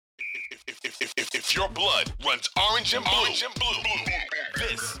If your blood runs orange and blue,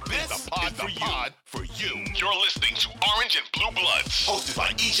 this is the pod for you. You're listening to Orange and Blue Bloods, hosted by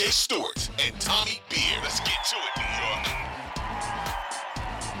EJ Stewart and Tommy Beer. Let's get to it, New York.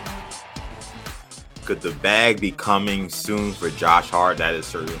 Could the bag be coming soon for Josh Hart? That is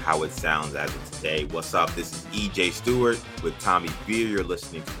certainly how it sounds as of today. What's up? This is EJ Stewart with Tommy Beer. You're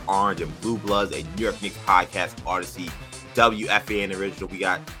listening to Orange and Blue Bloods, a New York Knicks podcast, Odyssey, WFAN original. We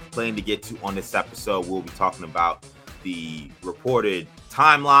got plenty to get to on this episode. We'll be talking about the reported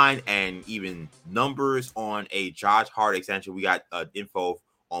timeline and even numbers on a Josh Hart extension. We got info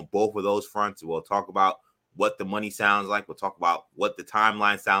on both of those fronts. We'll talk about what the money sounds like. We'll talk about what the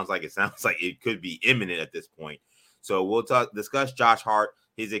timeline sounds like. It sounds like it could be imminent at this point. So we'll discuss Josh Hart,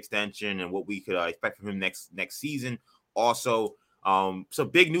 his extension, and what we could expect from him next season. Also, some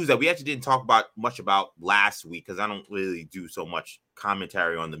big news that we actually didn't talk about much about last week because I don't really do so much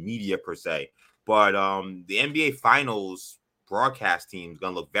commentary on the media per se. But the NBA Finals broadcast team is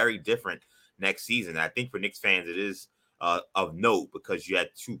going to look very different next season. I think for Knicks fans, it is of note because you had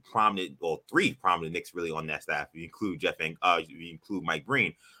three prominent Knicks really on that staff. You include you include Mike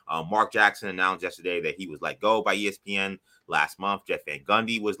Breen. Mark Jackson announced yesterday that he was let go by ESPN last month. Jeff Van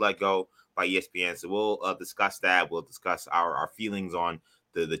Gundy was let go by ESPN. So we'll discuss that. We'll discuss our feelings on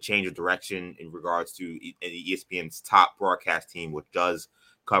the change of direction in regards to ESPN's top broadcast team, which does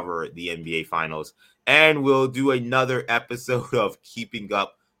cover the NBA Finals. And we'll do another episode of Keeping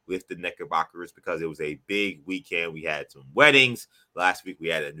Up with the Knickerbockers because it was a big weekend. We had some weddings. Last week we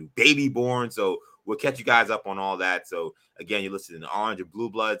had a new baby born. So we'll catch you guys up on all that. So again, you're listening to Orange and Blue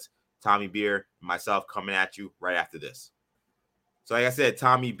Bloods. Tommy Beer, myself coming at you right after this. So like I said,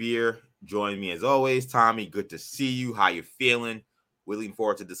 Tommy Beer joined me as always. Tommy, good to see you. How you feeling? We're looking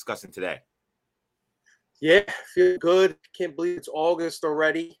forward to discussing today. Yeah, feel good. Can't believe it's August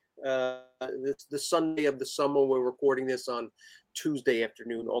already. It's the Sunday of the summer. We're recording this on Tuesday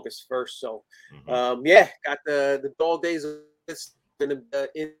afternoon, August 1st. So, got the dog days of this in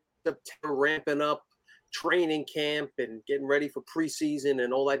September ramping up training camp and getting ready for preseason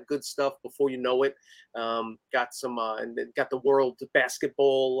and all that good stuff before you know it. Got the World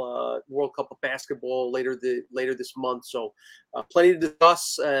Cup of basketball later this month. So plenty to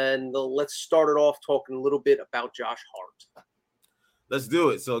discuss, and let's start it off talking a little bit about Josh Hart. Let's do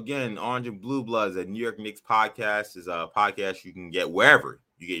it. So again, Orange and Blue Bloods, a New York Knicks podcast, is a podcast you can get wherever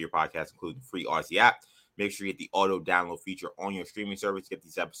you get your podcast, including the free Odyssey app. Make sure you get the auto download feature on your streaming service to get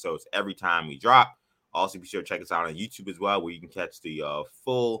these episodes every time we drop. Also, be sure to check us out on YouTube as well, where you can catch the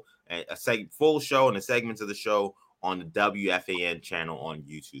full show and the segments of the show on the WFAN channel on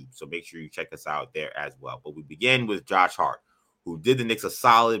YouTube. So make sure you check us out there as well. But we begin with Josh Hart, who did the Knicks a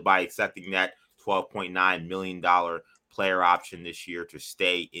solid by accepting that $12.9 million player option this year to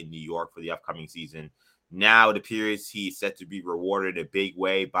stay in New York for the upcoming season. Now it appears he's set to be rewarded in a big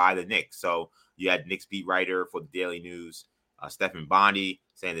way by the Knicks. So you had Knicks beat writer for the Daily News, Stephen Bondi,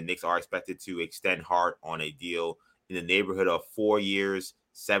 saying the Knicks are expected to extend Hart on a deal in the neighborhood of 4 years,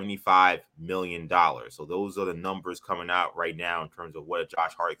 $75 million. So those are the numbers coming out right now in terms of what a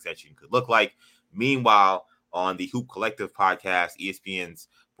Josh Hart extension could look like. Meanwhile, on the Hoop Collective podcast, ESPN's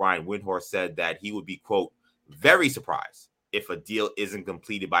Brian Windhorst said that he would be, quote, very surprised if a deal isn't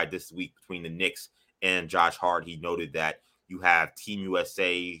completed by this week between the Knicks and Josh Hart. He noted that you have Team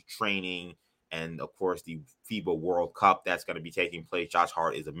USA training and, of course, the FIBA World Cup that's going to be taking place. Josh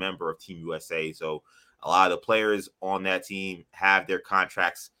Hart is a member of Team USA. So a lot of the players on that team have their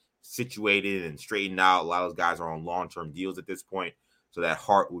contracts situated and straightened out. A lot of those guys are on long-term deals at this point. So that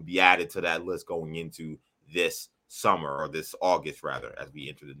Hart would be added to that list going into this summer, or this August, rather, as we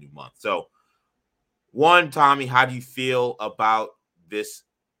enter the new month. So, one, Tommy, how do you feel about this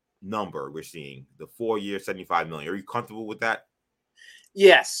number we're seeing, the 4 year, $75 million? Are you comfortable with that?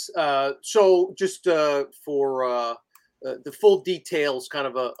 Yes. So just for the full details, kind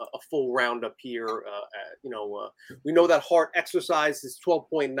of a full roundup here. We know that Hart exercised his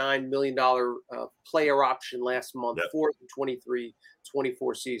 $12.9 million player option last month for the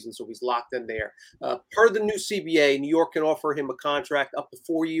 23-24 season, so he's locked in there. Per the new CBA, New York can offer him a contract up to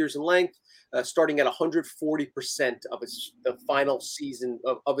 4 years in length, starting at 140% of the final season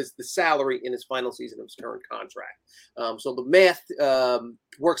of the salary in his final season of his current contract. So the math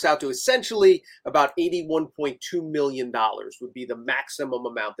works out to essentially about $81.2 million would be the maximum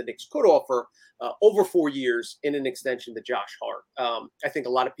amount the Knicks could offer over 4 years in an extension to Josh Hart. I think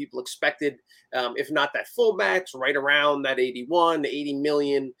a lot of people expected, if not that full max, right around that 81, 80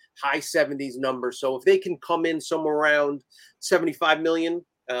 million, high 70s number. So if they can come in somewhere around 75 million,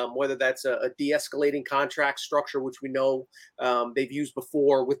 whether that's a de-escalating contract structure, which we know they've used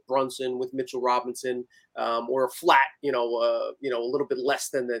before with Brunson, with Mitchell Robinson, or a flat, a little bit less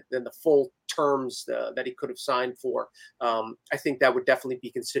than the full terms that he could have signed for. I think that would definitely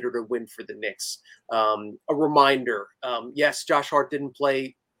be considered a win for the Knicks. A reminder, yes, Josh Hart didn't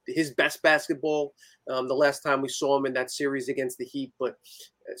play his best basketball the last time we saw him in that series against the Heat, but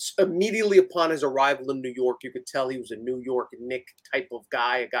immediately upon his arrival in New York, you could tell he was a New York Knick type of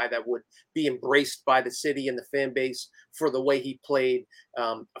guy, a guy that would be embraced by the city and the fan base for the way he played.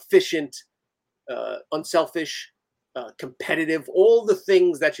 Efficient, unselfish, competitive, all the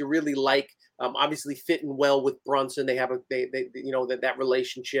things that you really like. Obviously fitting well with Brunson. They have that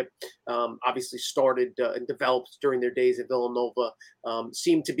relationship obviously started and developed during their days at Villanova.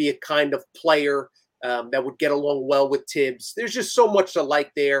 Seemed to be a kind of player that would get along well with Tibbs. There's just so much to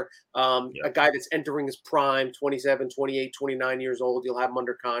like there. A guy that's entering his prime, 27, 28, 29 years old. You'll have him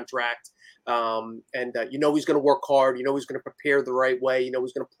under contract. And he's going to work hard. He's going to prepare the right way. He's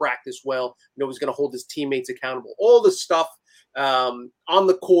going to practice well. He's going to hold his teammates accountable. All the stuff on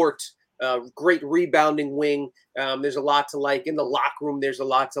the court. Great rebounding wing. There's a lot to like. In the locker room, there's a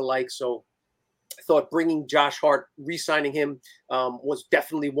lot to like. So I thought bringing Josh Hart, re-signing him was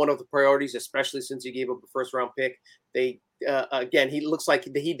definitely one of the priorities, especially since he gave up a first-round pick. Again, he looks like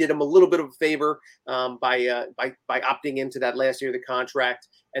he did him a little bit of a favor by opting into that last year of the contract.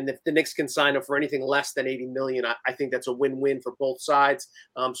 And if the Knicks can sign him for anything less than $80 million, I think that's a win-win for both sides.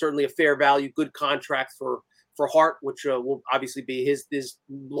 Certainly a fair value, good contract for Hart, which will obviously be his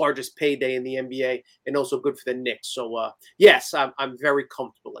largest payday in the NBA, and also good for the Knicks. So, yes, I'm very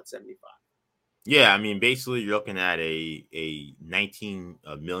comfortable at 75. Yeah, I mean, basically, you're looking at a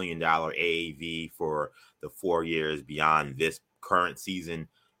 $19 million AAV for the 4 years beyond this current season.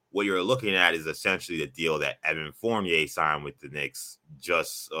 What you're looking at is essentially the deal that Evan Fournier signed with the Knicks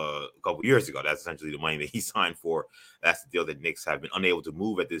just a couple years ago. That's essentially the money that he signed for. That's the deal that Knicks have been unable to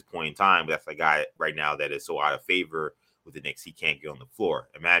move at this point in time. But that's a guy right now that is so out of favor with the Knicks, he can't get on the floor.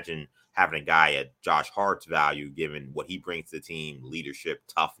 Imagine having a guy at Josh Hart's value, given what he brings to the team: leadership,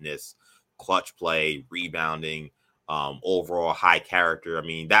 toughness, clutch play, rebounding, overall high character. I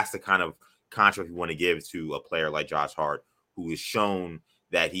mean, that's the kind of contract you want to give to a player like Josh Hart, who has shown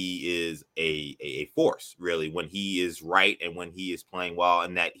that he is a force, really, when he is right and when he is playing well,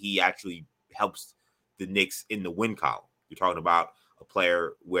 and that he actually helps the Knicks in the win column. You're talking about a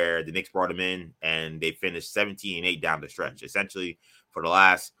player where the Knicks brought him in and they finished 17-8 down the stretch. Essentially, for the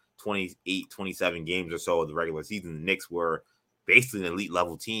last 28, 27 games or so of the regular season, the Knicks were basically an elite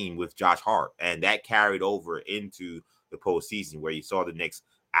level team with Josh Hart. And that carried over into the postseason, where you saw the Knicks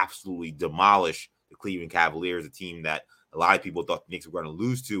absolutely demolish the Cleveland Cavaliers, a team that a lot of people thought the Knicks were going to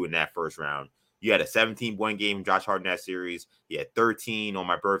lose to in that first round. You had a 17-point game from Josh Hart in that series. He had 13 on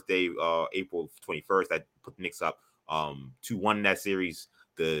my birthday, April 21st. That put the Knicks up 2-1 in that series.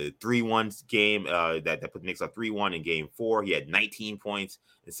 The 3-1 game that put the Knicks up 3-1 in game 4. He had 19 points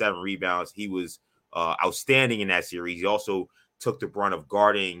and 7 rebounds. He was outstanding in that series. He also took the brunt of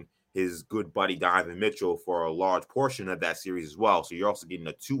guarding his good buddy Donovan Mitchell for a large portion of that series as well. So you're also getting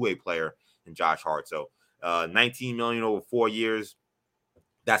a two-way player in Josh Hart. So $19 million over 4 years.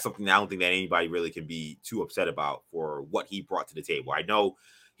 That's something that I don't think that anybody really can be too upset about for what he brought to the table. I know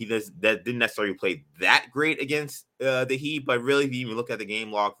that didn't necessarily play that great against the Heat, but really, if you even look at the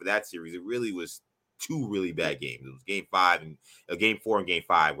game log for that series, it really was two really bad games. It was game 4 and game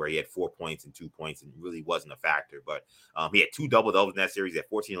 5, where he had 4 points and 2 points and really wasn't a factor. But he had 2 double-doubles in that series. He had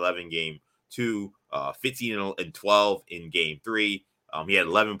 14-11 game 2, 15 and 12 in game 3. He had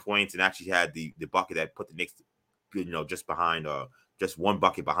 11 points and actually had the bucket that put the Knicks, just behind, just one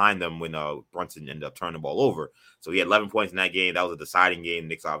bucket behind them when Brunson ended up turning the ball over. So he had 11 points in that game. That was a deciding game. The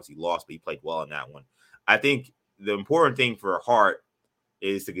Knicks obviously lost, but he played well in that one. I think the important thing for Hart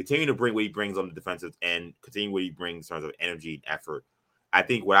is to continue to bring what he brings on the defensive end, continue what he brings in terms of energy and effort. I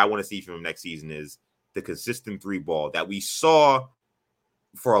think what I want to see from him next season is the consistent 3 ball that we saw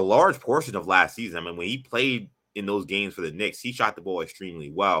for a large portion of last season. I mean, when he played in those games for the Knicks, he shot the ball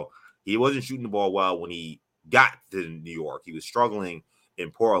extremely well. He wasn't shooting the ball well when he got to New York. He was struggling in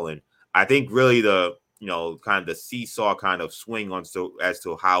Portland. I think really the kind of the seesaw kind of swing on as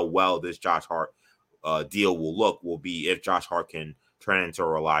to how well this Josh Hart deal will be if Josh Hart can turn into a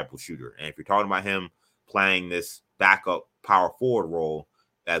reliable shooter. And if you're talking about him playing this backup power forward role,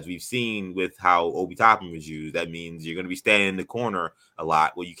 as we've seen with how Obi Toppin was used, that means you're going to be standing in the corner a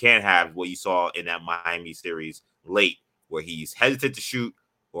lot. Well, you can't have what you saw in that Miami series late, where he's hesitant to shoot,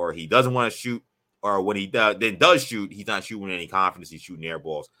 or he doesn't want to shoot, or when he does shoot, he's not shooting with any confidence. He's shooting air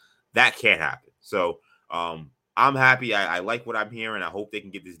balls. That can't happen. So I'm happy. I like what I'm hearing. I hope they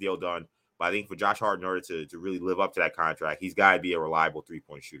can get this deal done. But I think for Josh Hart, in order to really live up to that contract, he's got to be a reliable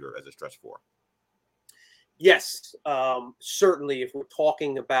 3-point shooter as a stretch four. Yes, certainly. If we're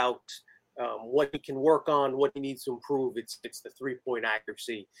talking about what he can work on, what he needs to improve, it's the 3-point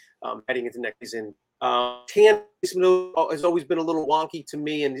accuracy heading into next season. Tan has always been a little wonky to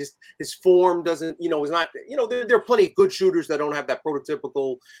me, and his form doesn't, is not, there are plenty of good shooters that don't have that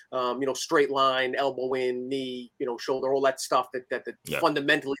prototypical, straight line, elbow in, knee, shoulder, all that stuff that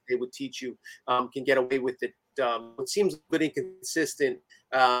fundamentally they would teach you, can get away with it. It seems a bit inconsistent.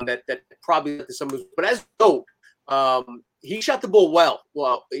 That probably led to some of those, but as though he shot the ball well.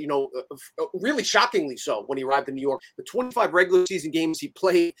 Well, really shockingly so when he arrived in New York. The 25 regular season games he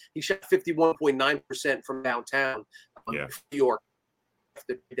played, he shot 51.9% from downtown New York.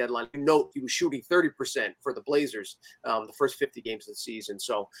 The deadline. Note he was shooting 30% for the Blazers the first 50 games of the season.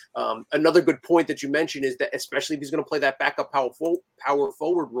 So another good point that you mentioned is that especially if he's going to play that backup power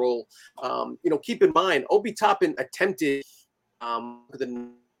forward role, keep in mind Obi Toppin attempted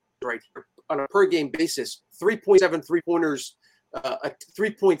right here on a per game basis 3.7 3-pointers,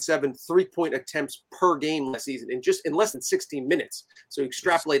 3.7 3-point attempts per game last season in less than 16 minutes. So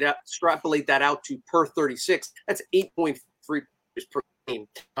extrapolate that out to per 36. That's 8.3 per game,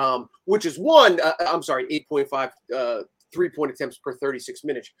 which is 8.5 3-point attempts per 36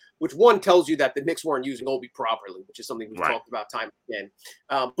 minutes, which tells you that the Knicks weren't using Obi properly, which is something we've talked about time and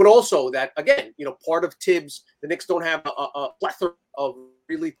again. But also that, again, part of Tibbs, the Knicks don't have a plethora of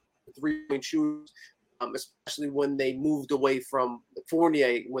really 3-point shooters, especially when they moved away from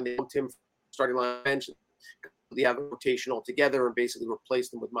Fournier, when they moved him starting line bench. They have a rotation altogether and basically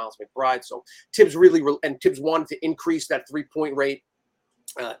replaced him with Miles McBride. So Tibbs Tibbs wanted to increase that 3-point rate,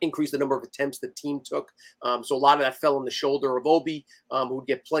 increase the number of attempts the team took. So a lot of that fell on the shoulder of Obi, who would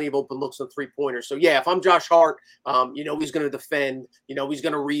get plenty of open looks on 3-pointers. So yeah, if I'm Josh Hart, he's going to defend, he's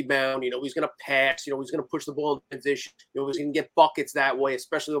going to rebound, he's going to pass, he's going to push the ball in position, he's going to get buckets that way,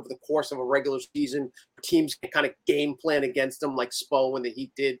 especially over the course of a regular season. Teams can kind of game plan against him like Spo when the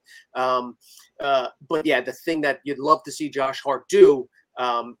Heat did. But yeah, the thing that you'd love to see Josh Hart do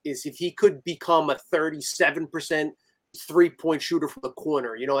is if he could become a 37% 3-point shooter from the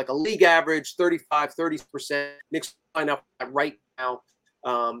corner, like a league average 30%. Knicks line up right now.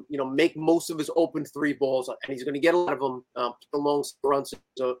 Make most of his open 3 balls, and he's going to get a lot of them. Along runs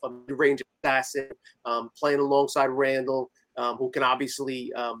a mid-range assassin, playing alongside Randall, who can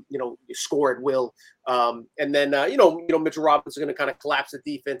obviously score at will. And then Mitchell Robinson is going to kind of collapse the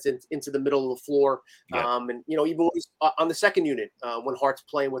defense into the middle of the floor. And even when he's on the second unit, when Hart's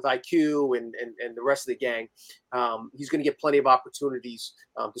playing with IQ and the rest of the gang, he's going to get plenty of opportunities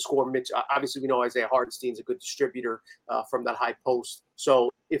to score. Mitch, obviously, we know Isaiah Hartenstein's a good distributor from that high post.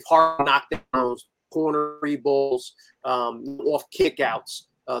 So if Hart knocked down those corner 3 balls, off kickouts,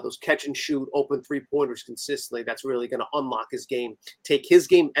 those catch and shoot open 3-pointers consistently, that's really going to unlock his game, take his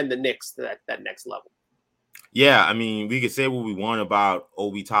game and the Knicks to that next level. Yeah, I mean, we could say what we want about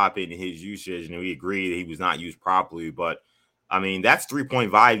Obi Toppin and his usage, and we agree that he was not used properly. But I mean, that's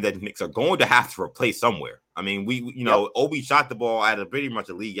 3-point volume that the Knicks are going to have to replace somewhere. I mean, Obi shot the ball at pretty much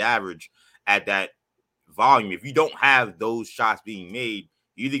a league average at that volume. If you don't have those shots being made,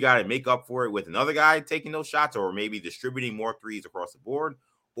 you either got to make up for it with another guy taking those shots, or maybe distributing more threes across the board,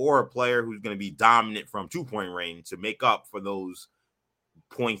 or a player who's going to be dominant from 2-point range to make up for those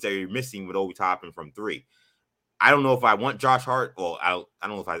points that you're missing with Obi Toppin from 3. I don't know if I want Josh Hart. Well, I don't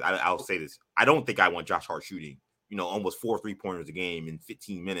know if I'll say this. I don't think I want Josh Hart shooting, almost 4 3-pointers a game in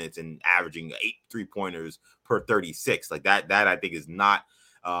 15 minutes and averaging 8 3-pointers per 36. Like that I think is not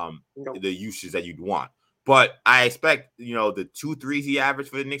the usage that you'd want. But I expect, the 2 threes he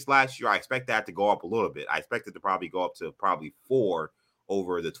averaged for the Knicks last year, I expect that to go up a little bit. I expect it to probably go up to 4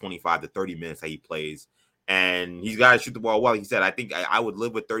 over the 25 to 30 minutes that he plays. And he's got to shoot the ball well. He said, I think I would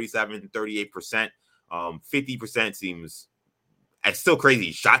live with 37, 38%. 50% seems it's still crazy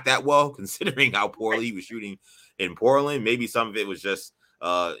he shot that well, considering how poorly he was shooting in Portland. Maybe some of it was just,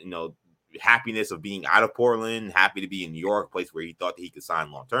 happiness of being out of Portland, happy to be in New York, a place where he thought that he could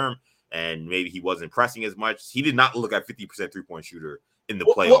sign long-term. And maybe he wasn't pressing as much. He did not look at 50% 3-point shooter in the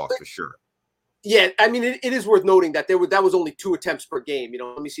playoffs for sure. Yeah, I mean, it is worth noting that that was only 2 attempts per game.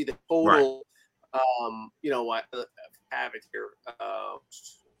 Let me see the total. Right. I have it here.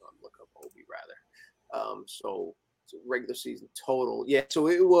 Look up Obi rather. So regular season total. Yeah, so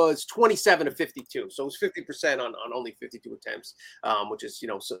it was 27 to 52. So it was 50% on only 52 attempts, which is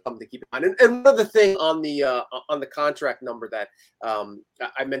something to keep in mind. And another thing on the contract number that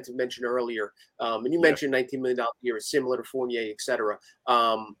I meant to mention earlier, and you mentioned $19 million a year is similar to Fournier, et cetera.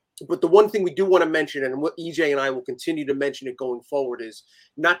 But the one thing we do want to mention, and what EJ and I will continue to mention it going forward, is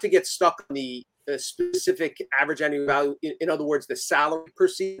not to get stuck on the specific average annual value. In other words, the salary per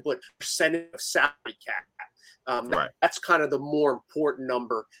season, but percentage of salary cap. Right. That's kind of the more important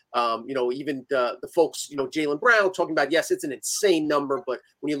number. Even the folks, Jaylen Brown talking about, yes, it's an insane number, but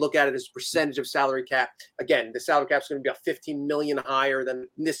when you look at it as a percentage of salary cap, again, the salary cap is going to be about 15 million higher than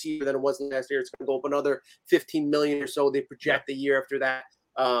this year than it was last year. It's going to go up another 15 million or so. They project the year after that.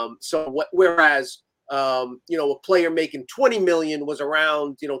 Whereas a player making 20 million was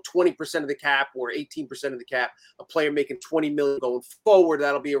around, 20% of the cap or 18% of the cap. A player making 20 million going forward,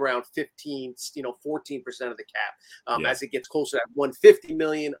 that'll be around 15, 14% of the cap. As it gets closer to that 150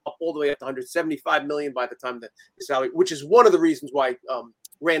 million, up all the way up to 175 million by the time the salary, which is one of the reasons why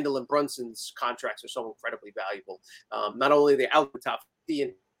Randall and Brunson's contracts are so incredibly valuable. Not only are they out the top 50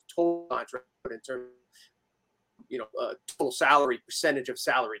 in total contract, but in terms total salary, percentage of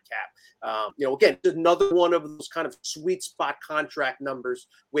salary cap. Again, another one of those kind of sweet spot contract numbers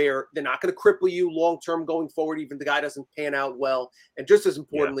where they're not going to cripple you long-term going forward, even if the guy doesn't pan out well. And just as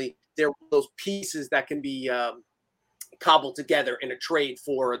importantly, they're those pieces that can be cobbled together in a trade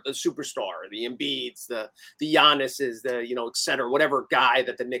for the superstar, the Embiids, the Giannis's, et cetera, whatever guy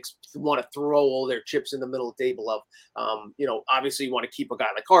that the Knicks want to throw all their chips in the middle of the table of. Obviously you want to keep a guy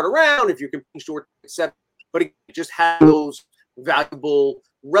like Hart around if you're competing short, et cetera. But it just has those valuable,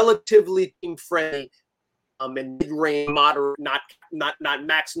 relatively team-friendly, and mid-range, moderate, not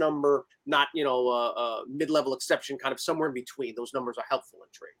max number, not mid-level exception, kind of somewhere in between. Those numbers are helpful in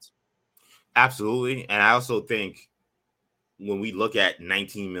trades. Absolutely, and I also think when we look at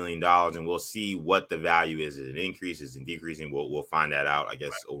 $19 million, and we'll see what the value is it increases and decreasing. We'll find that out, I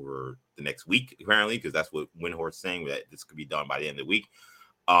guess, over the next week, apparently, because that's what Windhorst's saying, that this could be done by the end of the week.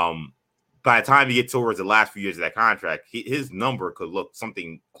 By the time you get towards the last few years of that contract, his number could look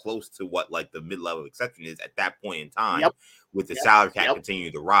something close to what like the mid-level exception is at that point in time, with the salary cap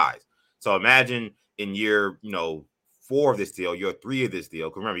continuing to rise. So imagine in year 4 of this deal, year 3 of this deal.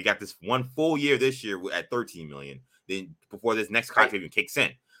 Because remember, you got this one full year this year at 13 million. Then before this next contract even kicks in,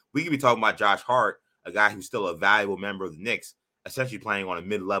 we could be talking about Josh Hart, a guy who's still a valuable member of the Knicks, essentially playing on a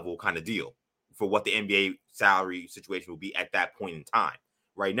mid-level kind of deal for what the NBA salary situation will be at that point in time.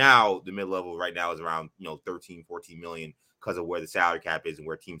 Right now, the mid-level right now is around 13, 14 million because of where the salary cap is and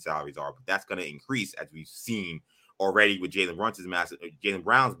where team salaries are. But that's going to increase, as we've seen already with Jaylen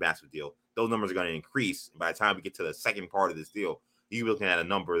Brown's massive deal. Those numbers are going to increase. And by the time we get to the second part of this deal, you're looking at a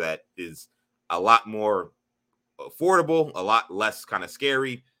number that is a lot more affordable, a lot less kind of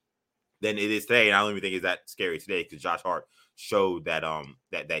scary than it is today. And I don't even think it's that scary today because Josh Hart showed that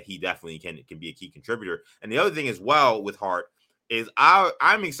that he definitely can be a key contributor. And the other thing as well with Hart is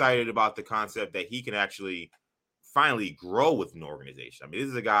I'm excited about the concept that he can actually finally grow with an organization. I mean, this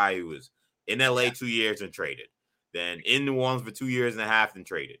is a guy who was in LA 2 years and traded, then in New Orleans for 2 years and a half and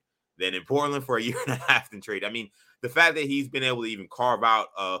traded, then in Portland for a year and a half and traded. I mean, the fact that he's been able to even carve out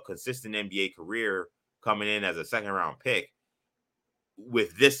a consistent NBA career coming in as a second-round pick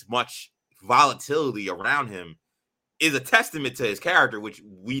with this much volatility around him is a testament to his character, which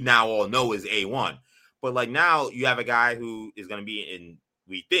we now all know is A1. But like now you have a guy who is going to be in,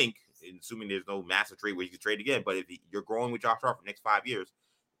 we think, assuming there's no massive trade where you can trade again. But if you're growing with Josh Hart for the next 5 years,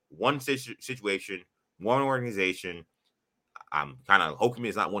 one situation, one organization, I'm kind of hoping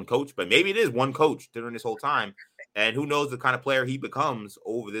it's not one coach, but maybe it is one coach during this whole time. And who knows the kind of player he becomes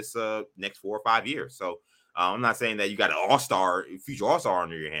over this next 4 or 5 years. So I'm not saying that you got an future all-star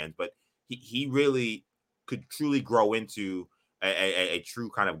under your hands, but he really could truly grow into a true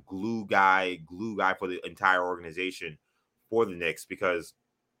kind of glue guy for the entire organization for the Knicks, because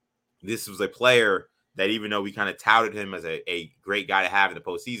this was a player that, even though we kind of touted him as a great guy to have in the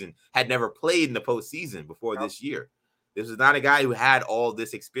postseason, had never played in the postseason before this year. This was not a guy who had all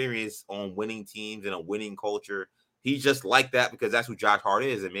this experience on winning teams and a winning culture. He's just like that because that's who Josh Hart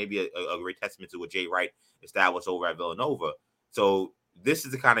is, and maybe a great testament to what Jay Wright established over at Villanova. So this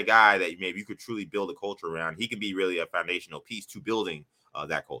is the kind of guy that maybe you could truly build a culture around. He can be really a foundational piece to building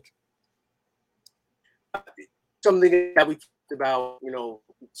that culture. Something that we talked about,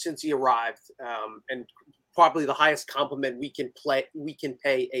 since he arrived, and probably the highest compliment we can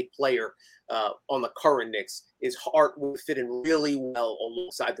pay a player on the current Knicks is Hart will fit in really well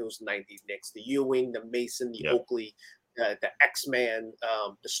alongside those 90s Knicks, the Ewing, the Mason, the Oakley, the X-Man,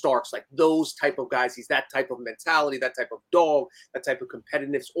 the Starks, like those type of guys. He's that type of mentality, that type of dog, that type of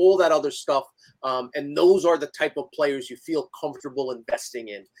competitiveness, all that other stuff. And those are the type of players you feel comfortable investing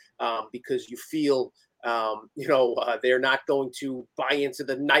in because you feel They're not going to buy into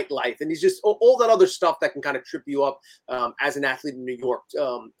the nightlife, and he's just all that other stuff that can kind of trip you up as an athlete in New York.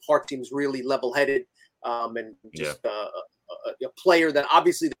 Hart seems really level-headed and just a player that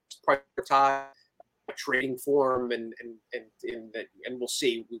obviously prioritized trading for him, and we'll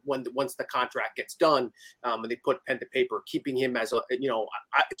see once the contract gets done and they put pen to paper, keeping him as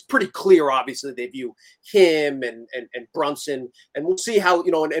it's pretty clear. Obviously, they view him and Brunson, and we'll see how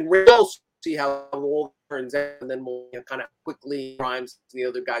and Randall's see how it all turns out, and then we'll kind of quickly Grimes and the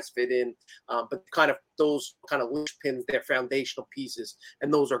other guys fit in. But kind of those kind of linchpins, they're foundational pieces,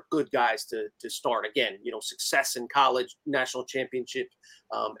 and those are good guys to start. Again, success in college, national championship,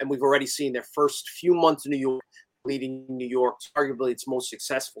 and we've already seen their first few months in New York, leading New York, arguably its most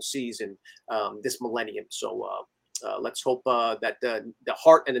successful season this millennium. So let's hope that the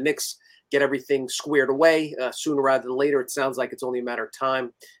Hart and the Knicks get everything squared away sooner rather than later. It sounds like it's only a matter of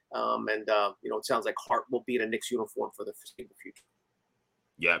time. It sounds like Hart will be in a Knicks uniform for the foreseeable future.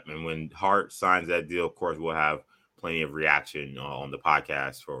 Yep, and when Hart signs that deal, of course, we'll have plenty of reaction on the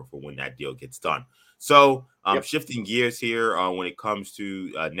podcast for when that deal gets done. So shifting gears here when it comes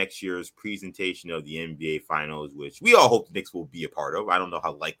to next year's presentation of the NBA Finals, which we all hope the Knicks will be a part of. I don't know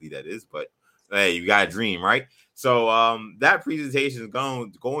how likely that is, but hey, you got a dream, right? So that presentation is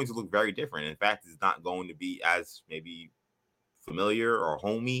going to look very different. In fact, it's not going to be as maybe familiar or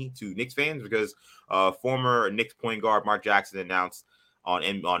homey to Knicks fans because former Knicks point guard Mark Jackson announced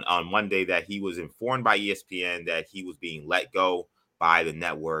on Monday that he was informed by ESPN that he was being let go by the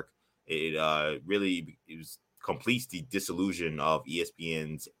network. It completes the dissolution of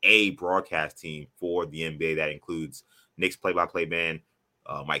ESPN's broadcast team for the NBA that includes Knicks play-by-play man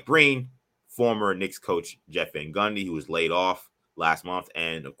Mike Breen, former Knicks coach Jeff Van Gundy, who was laid off last month,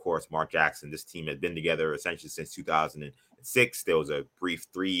 and of course Mark Jackson. This team had been together essentially since 2006. There was a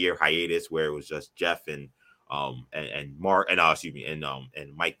brief 3-year hiatus where it was just Jeff and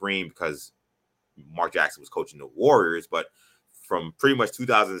Mike Breen because Mark Jackson was coaching the Warriors. But from pretty much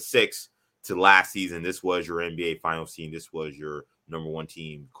 2006 to last season, this was your NBA Finals team. This was your number one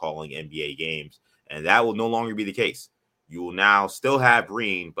team calling NBA games, and that will no longer be the case. You will now still have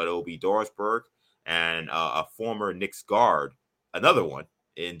Breen, but it will be Doris Burke and a former Knicks guard, another one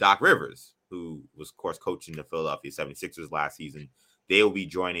in Doc Rivers, who was, of course, coaching the Philadelphia 76ers last season. They will be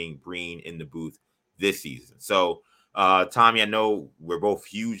joining Breen in the booth this season. So, Tommy, I know we're both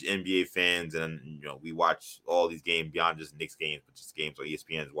huge NBA fans, and we watch all these games beyond just Knicks games, but just games on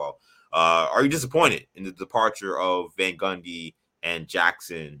ESPN as well. Are you disappointed in the departure of Van Gundy and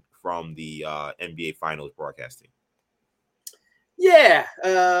Jackson from the NBA Finals broadcasting? Yeah,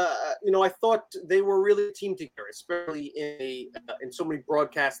 I thought they were really a team together, especially in so many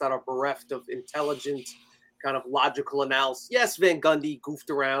broadcasts that are bereft of intelligent, kind of logical analysis. Yes, Van Gundy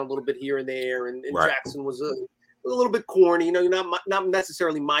goofed around a little bit here and there, and right. Jackson was a little bit corny. Not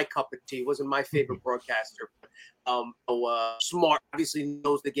necessarily my cup of tea. Wasn't my favorite broadcaster. Smart, obviously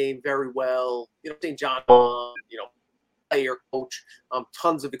knows the game very well. St. John, player, coach,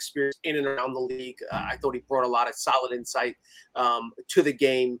 tons of experience in and around the league. I thought he brought a lot of solid insight to the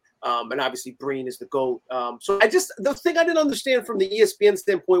game. And obviously Breen is the GOAT. So the thing I didn't understand from the ESPN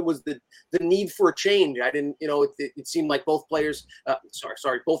standpoint was the need for a change. I didn't, it seemed like both players,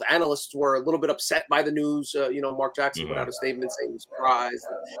 both analysts were a little bit upset by the news. Mark Jackson put out a statement saying he was surprised.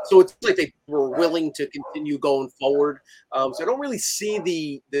 So it's like they were willing to continue going forward. So I don't really see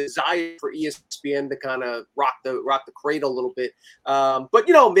the desire for ESPN to kind of rock the cradle a little bit. But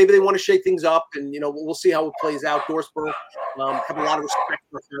maybe they want to shake things up, and we'll see how it plays out. Doris Burke, have a lot of respect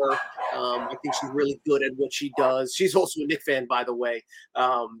for her. I think she's really good at what she does. She's also a Knicks fan, by the way.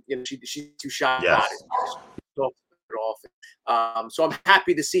 She's too shy about it. So I'm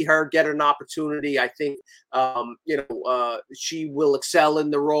happy to see her get an opportunity. I think, she will excel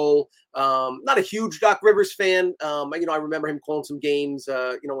in the role. Not a huge Doc Rivers fan. I remember him calling some games,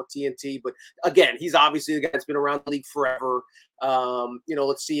 with TNT. But again, he's obviously the guy that's been around the league forever.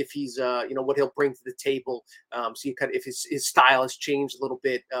 Let's see if he's, what he'll bring to the table. See kind of if his style has changed a little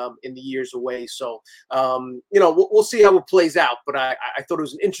bit in the years away. So, we'll see how it plays out. But I thought it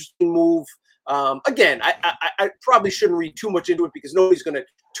was an interesting move. Again, I probably shouldn't read too much into it because nobody's going to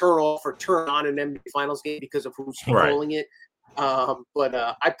turn off or turn on an NBA Finals game because of who's calling it. But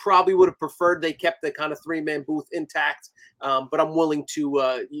I probably would have preferred they kept the kind of 3-man booth intact. But I'm willing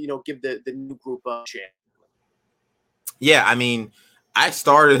to, give the new group a chance. Yeah, I mean, I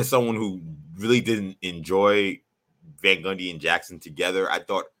started as someone who really didn't enjoy Van Gundy and Jackson together. I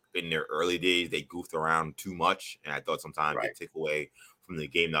thought in their early days they goofed around too much, and I thought sometimes they took away from the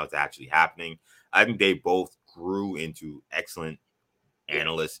game that was actually happening. I think they both grew into excellent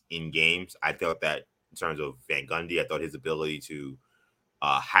analysts in games. I thought that in terms of Van Gundy. I thought his ability to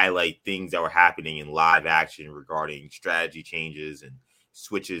highlight things that were happening in live action regarding strategy changes and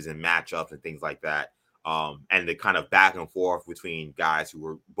switches and matchups and things like that. And the kind of back and forth between guys who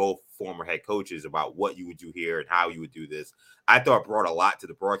were both former head coaches about what you would do here and how you would do this, I thought brought a lot to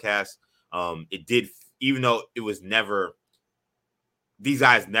the broadcast. It did, even though it was never, these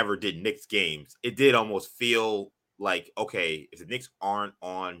guys never did Knicks games, it did almost feel like, okay, if the Knicks aren't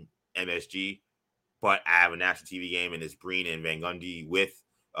on MSG, but I have a national TV game and it's Breen and Van Gundy with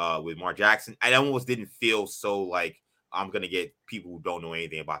Mark Jackson, I almost didn't feel so like I'm going to get people who don't know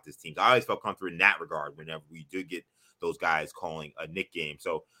anything about this team. So I always felt comfortable in that regard whenever we did get those guys calling a Knick game.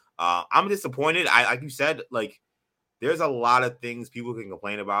 So I'm disappointed. Like you said, like there's a lot of things people can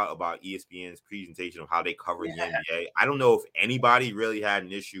complain about ESPN's presentation of how they cover the NBA. I don't know if anybody really had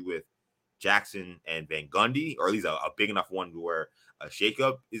an issue with Jackson and Van Gundy, or at least a big enough one where a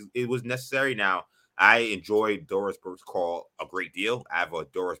shakeup it was necessary. Now, I enjoyed Doris Burke's call a great deal. I have a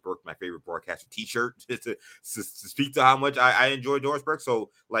Doris Burke, my favorite broadcaster t-shirt to speak to how much I enjoy Doris Burke. So,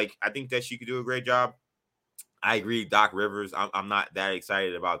 like, I think that she could do a great job. I agree. Doc Rivers, I'm not that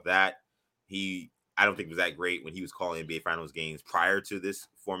excited about that. I don't think it was that great when he was calling NBA Finals games prior to this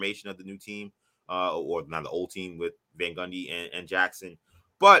formation of the new team, or not the old team with Van Gundy and Jackson.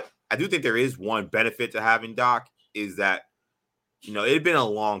 But I do think there is one benefit to having Doc is that, it had been a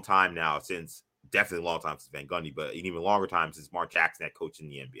long time now definitely a long time since Van Gundy, but an even longer time since Mark Jackson had coached in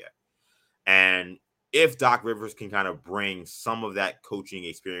the NBA. And if Doc Rivers can kind of bring some of that coaching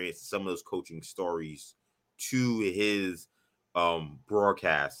experience, some of those coaching stories to his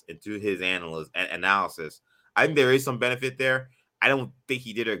broadcast and to his analysis, I think there is some benefit there. I don't think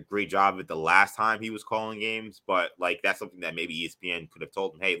he did a great job at the last time he was calling games, but like that's something that maybe ESPN could have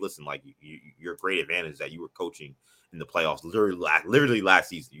told him, hey, listen, like your great advantage is that you were coaching in the playoffs literally last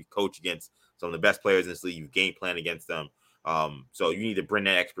season. You coach against some of the best players in this league. You game plan against them. So you need to bring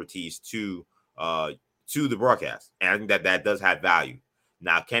that expertise to the broadcast. And I think that does have value.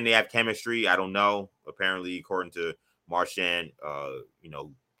 Now, can they have chemistry? I don't know. Apparently, according to Marchand,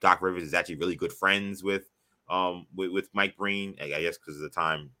 Doc Rivers is actually really good friends with Mike Breen, I guess because of the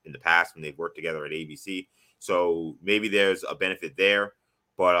time in the past when they've worked together at ABC. So maybe there's a benefit there.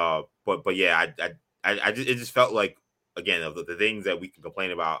 But yeah, it just felt like, again, of the things that we can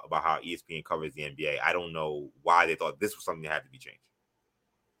complain about how ESPN covers the NBA, I don't know why they thought this was something that had to be changed.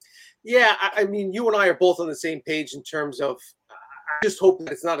 Yeah, I mean, you and I are both on the same page in terms of I just hope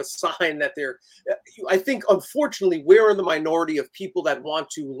that it's not a sign that they're – I think, unfortunately, we're in the minority of people that want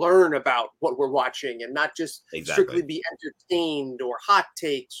to learn about what we're watching and not just strictly be entertained or hot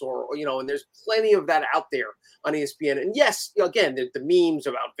takes or and there's plenty of that out there on ESPN. And yes, again, the memes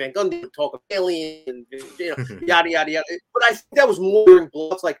about Van Gundy, talk of aliens, and yada, yada, yada. But I think that was more during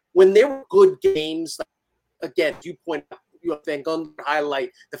blocks. Like when there were good games, like, again, you point out, Van Gundy would highlight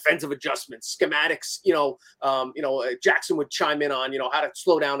defensive adjustments, schematics. Jackson would chime in on how to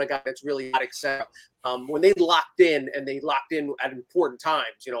slow down a guy that's really hot, etc. When they locked in at important times,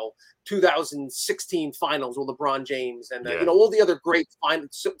 2016 finals with LeBron James and all the other great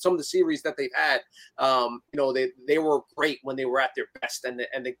finals, some of the series that they've had, they were great when they were at their best, and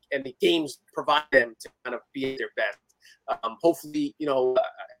the games provide them to kind of be at their best. Hopefully,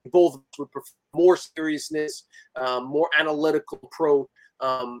 both would prefer more seriousness, more analytical approach.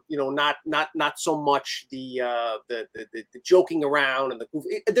 Not so much the joking around and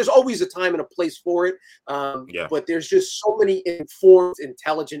there's always a time and a place for it. But there's just so many informed,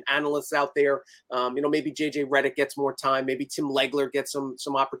 intelligent analysts out there. Maybe JJ Redick gets more time. Maybe Tim Legler gets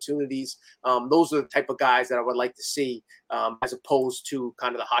some opportunities. Those are the type of guys that I would like to see, as opposed to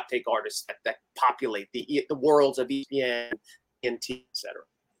kind of the hot take artists that populate the worlds of ESPN, TNT, etc.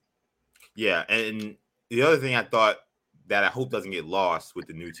 Yeah, and the other thing I thought that I hope doesn't get lost with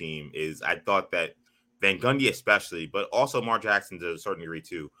the new team is I thought that Van Gundy especially, but also Mark Jackson to a certain degree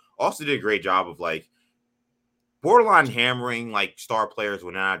too, also did a great job of like borderline hammering like star players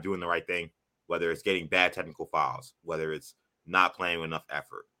when they're not doing the right thing, whether it's getting bad technical fouls, whether it's not playing with enough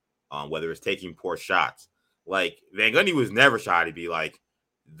effort, whether it's taking poor shots. Like Van Gundy was never shy to be like,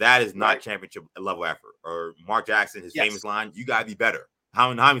 that is not championship level effort. Or Mark Jackson, his famous line, you gotta be better. How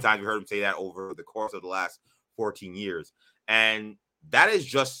many times have you heard him say that over the course of the last 14 years? And that is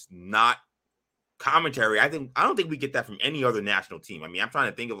just not commentary. I don't think we get that from any other national team. I mean, I'm trying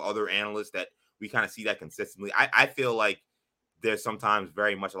to think of other analysts that we kind of see that consistently. I feel like there's sometimes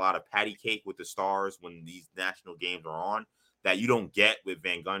very much a lot of patty cake with the stars when these national games are on that you don't get with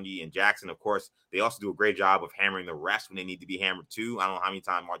Van Gundy and Jackson. Of course, they also do a great job of hammering the refs when they need to be hammered too. I don't know how many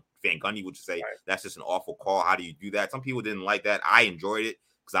times Van Gundy would just say, that's just an awful call. How do you do that? Some people didn't like that. I enjoyed it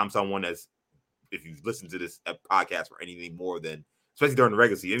because I'm someone that's if you listen to this podcast for anything more than, especially during the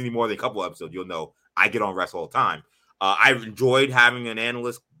regular season, anything more than a couple episodes, you'll know I get on refs all the time. I've enjoyed having an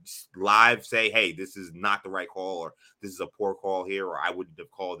analyst live say, hey, this is not the right call, or this is a poor call here, or I wouldn't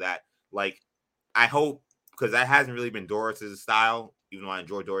have called that. Like, I hope, because that hasn't really been Doris's style, even though I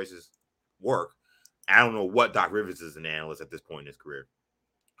enjoy Doris's work. I don't know what Doc Rivers is an analyst at this point in his career.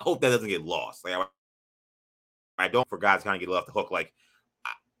 I hope that doesn't get lost. Like, I don't for guys kind of get left the hook. Like,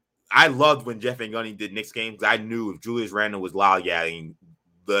 I loved when Jeff Van Gundy did Knicks games. I knew if Julius Randle was lollygagging,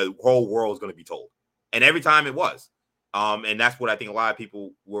 the whole world was going to be told. And every time it was. And that's what I think a lot of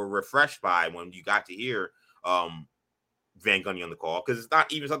people were refreshed by when you got to hear Van Gundy on the call, because it's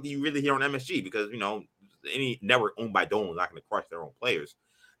not even something you really hear on MSG, because, you know, any network owned by Dolan is not going to crush their own players.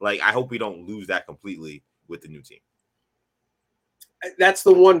 Like, I hope we don't lose that completely with the new team. That's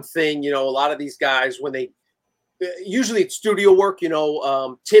the one thing, you know, a lot of these guys, when they usually it's studio work, you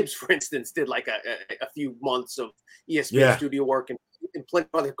know, Tibbs, for instance, did like a few months of ESPN studio work and plenty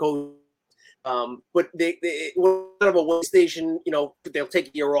of other coaches. But they one of a one station, you know, they'll take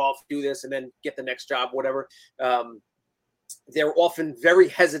a year off, do this, and then get the next job, whatever. They're often very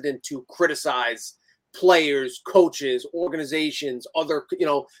hesitant to criticize players, coaches, organizations, other, you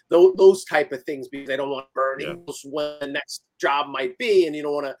know, those type of things, because they don't want to burn when the next job might be, and you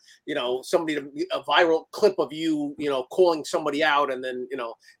don't want to, you know, a viral clip of you, you know, calling somebody out, and then, you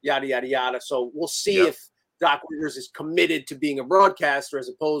know, yada yada yada. So we'll see if Doc Rivers is committed to being a broadcaster as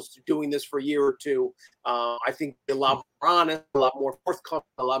opposed to doing this for a year or two. I think a lot more honest, a lot more forthcoming,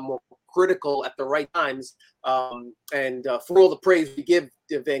 a lot more critical at the right times. And for all the praise we give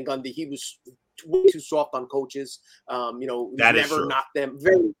to Van Gundy, he was way too soft on coaches. You know, never knocked them.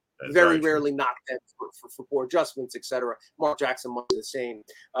 Very rarely knocked them for poor adjustments, etc. Mark Jackson was the same.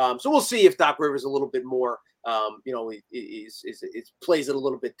 So we'll see if Doc Rivers a little bit more, you know, it plays it a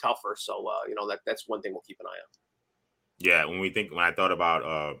little bit tougher. So you know, that's one thing we'll keep an eye on. Yeah, when I thought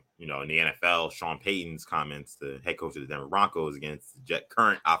about you know, in the NFL, Sean Payton's comments, the head coach of the Denver Broncos, against the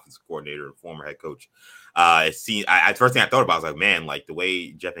current offensive coordinator and former head coach, first thing I thought about was like, man, like the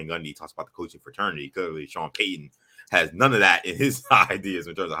way Jeff Van Gundy talks about the coaching fraternity, clearly Sean Payton has none of that in his ideas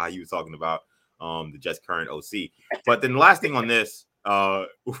in terms of how he was talking about the Jets' current OC. But then the last thing on this, I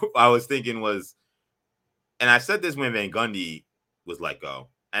was thinking was, and I said this when Van Gundy was let go,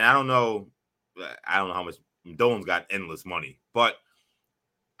 and I don't know how much Dolan's got endless money, but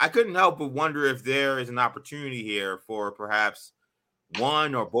I couldn't help but wonder if there is an opportunity here for perhaps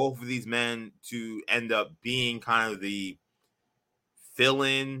one or both of these men to end up being kind of the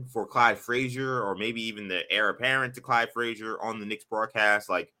fill-in for Clyde Frazier, or maybe even the heir apparent to Clyde Frazier on the Knicks broadcast.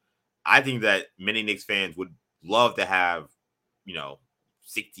 Like, I think that many Knicks fans would love to have, you know,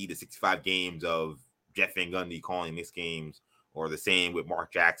 60 to 65 games of Jeff Van Gundy calling Knicks games, or the same with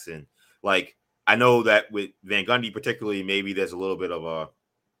Mark Jackson. Like, I know that with Van Gundy particularly, maybe there's a little bit of a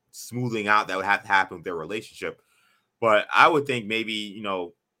smoothing out that would have to happen with their relationship. But I would think maybe, you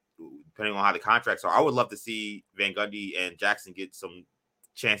know, depending on how the contracts are, I would love to see Van Gundy and Jackson get some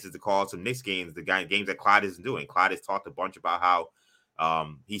chances to call some Knicks games, games that Clyde isn't doing. Clyde has talked a bunch about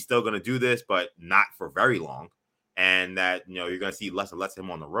how he's still going to do this, but not for very long, and that, you know, you're going to see less and less of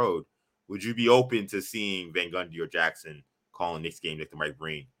him on the road. Would you be open to seeing Van Gundy or Jackson calling Knicks games like the Mike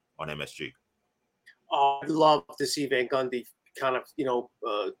Breen on MSG? I'd love to see Van Gundy kind of, you know,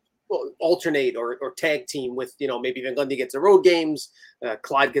 alternate or tag team with, you know, maybe Van Gundy gets the road games,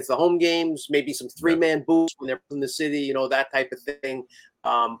 Clyde gets the home games, maybe some three-man booths when they're in the city, you know, that type of thing.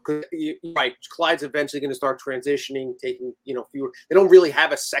 Because right, Clyde's eventually going to start transitioning, taking, you know, fewer. They don't really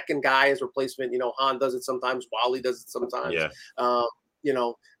have a second guy as replacement. You know, Han does it sometimes, Wally does it sometimes. Yeah. You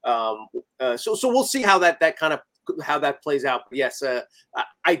know, so we'll see how that kind of how that plays out. But yes,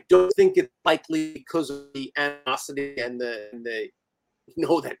 I don't think it's likely because of the animosity and the you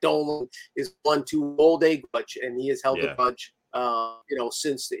know, that Dolan is one too old a grudge, and he has held a grudge. You know,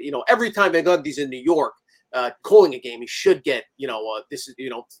 since, you know, every time Van Gundy's in New York calling a game, he should get, you know, this is,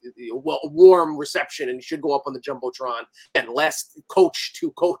 you know, a warm reception, and he should go up on the jumbotron. And last coach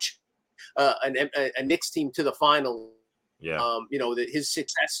to coach a Knicks team to the final. Yeah. You know, his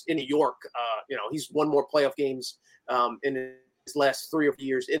success in New York. You know, he's won more playoff games in his last 3 or 4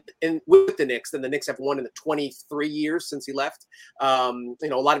 years in with the Knicks than the Knicks have won in the 23 years since he left. You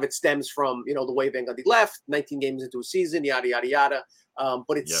know, a lot of it stems from, you know, the way Van Gundy left, 19 games into a season, yada, yada, yada.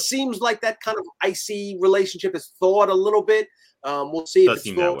 But it seems like that kind of icy relationship is thawed a little bit. We'll see if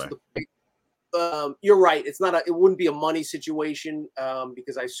it's thawed to the point. you're right. It wouldn't be a money situation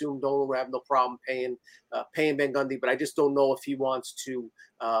because I assume Dolan would have no problem paying Van Gundy, but I just don't know if he wants to,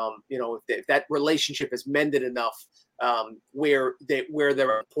 if that relationship is mended enough where they're at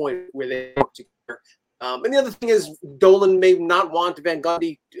a point where they work together. And the other thing is Dolan may not want Van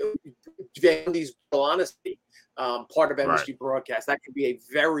Gundy's honesty. Part of MSG broadcast. That could be a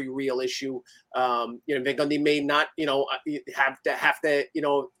very real issue. Van Gundy may not, have to,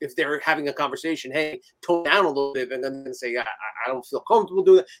 if they're having a conversation, hey, tone down a little bit, and then say, I don't feel comfortable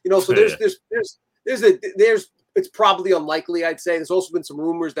doing that. So there's it's probably unlikely, I'd say. There's also been some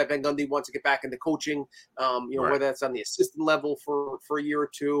rumors that Van Gundy wants to get back into coaching, whether that's on the assistant level for a year or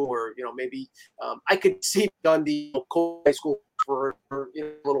two, or, maybe I could see Gundy coach high school for a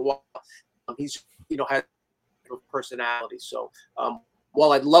little while. He's, had of personality. So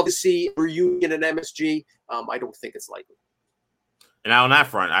while I'd love to see a reunion in MSG, I don't think it's likely. And on that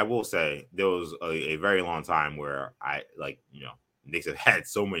front, I will say there was a very long time where Knicks have had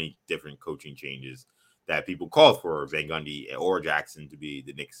so many different coaching changes that people called for Van Gundy or Jackson to be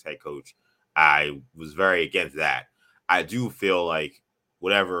the Knicks head coach. I was very against that. I do feel like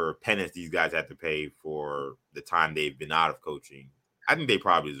whatever penance these guys have to pay for the time they've been out of coaching, I think they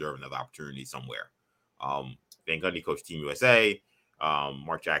probably deserve another opportunity somewhere. Van Gundy coached Team USA.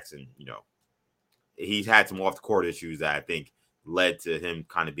 Mark Jackson, he's had some off-the-court issues that I think led to him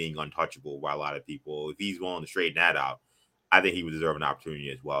kind of being untouchable by a lot of people. If he's willing to straighten that out, I think he would deserve an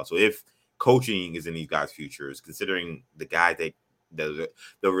opportunity as well. So if coaching is in these guys' futures, considering the guy that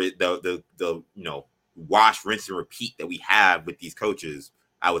the wash, rinse, and repeat that we have with these coaches,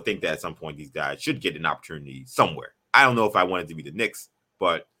 I would think that at some point these guys should get an opportunity somewhere. I don't know if I want it to be the Knicks,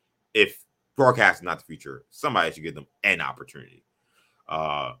 but if broadcast is not the future, somebody should give them an opportunity.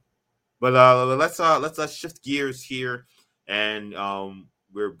 But let's shift gears here, and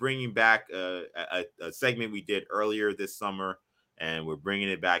we're bringing back a segment we did earlier this summer, and we're bringing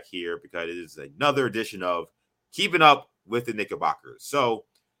it back here because it is another edition of Keeping Up with the Knickerbockers. So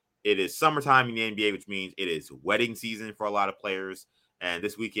it is summertime in the NBA, which means it is wedding season for a lot of players. And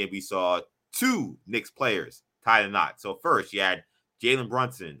this weekend we saw 2 Knicks players tie the knot. So first you had Jalen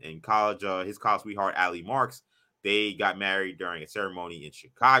Brunson and his college sweetheart, Allie Marks. They got married during a ceremony in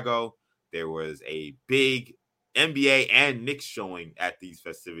Chicago. There was a big NBA and Knicks showing at these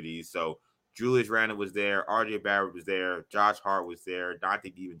festivities. So Julius Randle was there, RJ Barrett was there, Josh Hart was there,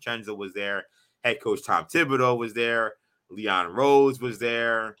 Dante DiVincenzo was there, head coach Tom Thibodeau was there, Leon Rose was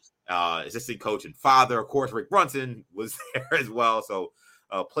there, assistant coach and father, of course, Rick Brunson was there as well. So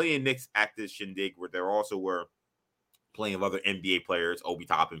plenty of Knicks at this shindig, where there also were plenty of other NBA players, Obi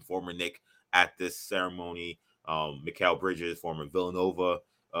Toppin, former Knick, at this ceremony. Mikal Bridges, former Villanova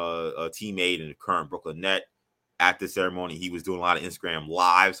teammate and current Brooklyn Net, at the ceremony. He was doing a lot of Instagram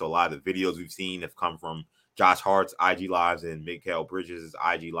lives, so a lot of the videos we've seen have come from Josh Hart's IG lives and Mikal Bridges'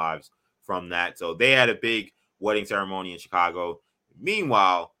 IG lives from that. So they had a big wedding ceremony in Chicago.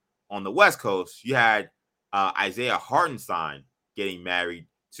 Meanwhile, on the West Coast, you had Isaiah Hartenstein getting married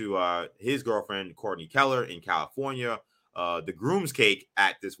to his girlfriend, Courtney Keller, in California. The groom's cake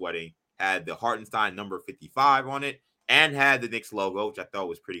at this wedding had the Hartenstein number 55 on it and had the Knicks logo, which I thought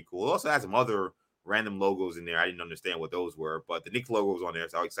was pretty cool. It also had some other random logos in there. I didn't understand what those were, but the Knicks logo was on there,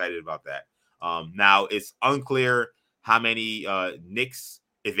 so I was excited about that. Now, it's unclear how many Knicks,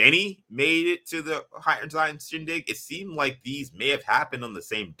 if any, made it to the Hartenstein shindig. It seemed like these may have happened on the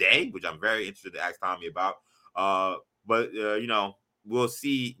same day, which I'm very interested to ask Tommy about. But we'll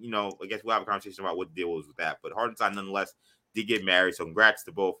see. I guess we'll have a conversation about what the deal was with that. But Hartenstein, nonetheless, did get married, so congrats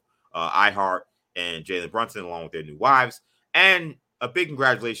to both iHeart and Jalen Brunson, along with their new wives. And a big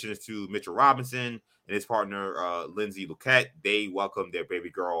congratulations to Mitchell Robinson and his partner, Lindsay Luquette. They welcomed their baby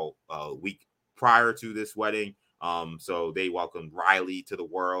girl a week prior to this wedding. So they welcomed Riley to the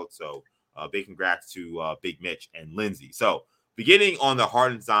world. So big congrats to Big Mitch and Lindsay. So beginning on the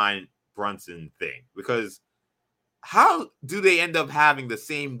Hartenstein Brunson thing, because how do they end up having the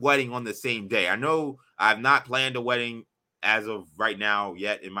same wedding on the same day? I know I've not planned a wedding as of right now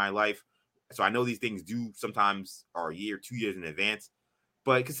yet in my life. So I know these things do sometimes are a year, 2 years in advance.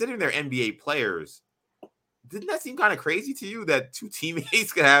 But considering they're NBA players, didn't that seem kind of crazy to you that 2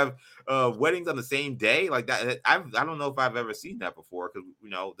 teammates could have weddings on the same day like that? I don't know if I've ever seen that before, because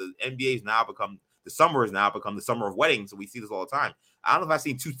the NBA has now become the summer of weddings, so we see this all the time. I don't know if I've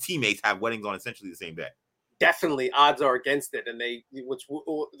seen 2 teammates have weddings on essentially the same day. Definitely, odds are against it. And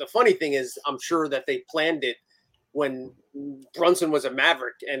the funny thing is, I'm sure that they planned it when Brunson was a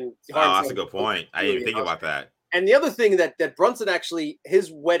Maverick. And that's a good point. I didn't even think about that. And the other thing that Brunson actually, his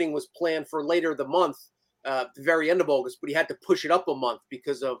wedding was planned for later the month the very end of August, but he had to push it up a month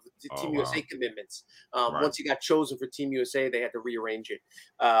because of Team USA commitments. Right. Once he got chosen for Team USA, they had to rearrange it.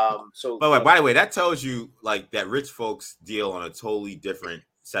 But by the way, that tells you like that rich folks deal on a totally different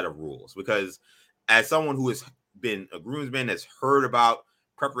set of rules, because as someone who has been a groomsman, has heard about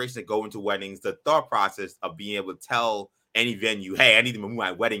preparations that go into weddings, the thought process of being able to tell any venue, hey, I need to move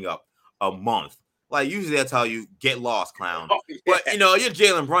my wedding up a month. Like usually they'll tell you, get lost, clown. Oh, yeah. But you're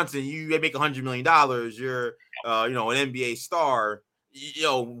Jalen Brunson, you make $100 million. You're an NBA star.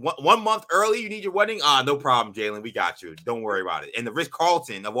 1 month early, you need your wedding. No problem, Jalen. We got you. Don't worry about it. And the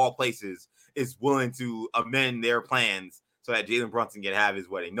Ritz-Carlton of all places is willing to amend their plans so that Jalen Brunson can have his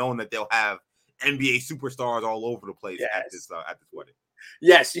wedding, knowing that they'll have NBA superstars all over the place at this wedding.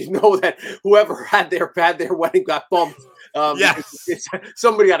 Yes, you know that whoever had their wedding got bumped. Yes,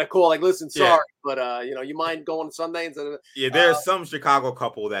 somebody got a call like, "Listen, sorry, but you mind going Sunday?" There's some Chicago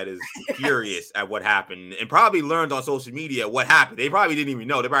couple that is furious at what happened and probably learned on social media what happened. They probably didn't even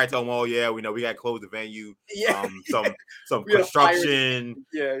know. They probably told them, "Oh yeah, we know we got to close the venue. Some construction.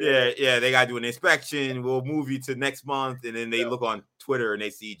 They got to do an inspection. We'll move you to next month." And then they look on Twitter and they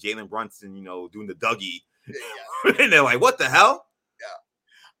see Jalen Brunson, doing the Dougie, and they're like, "What the hell?"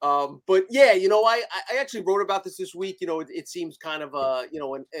 But yeah, I actually wrote about this week. It seems kind of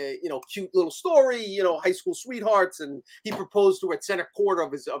cute little story. High school sweethearts, and he proposed to her at center court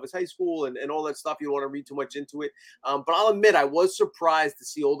of his high school, and all that stuff. You don't want to read too much into it. But I'll admit, I was surprised to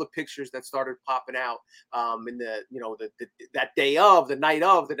see all the pictures that started popping out in that day of, the night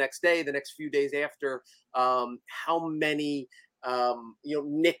of, the next day, the next few days after. How many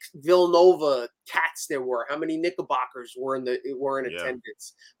Nick Villanova cats there were, how many Knickerbockers were in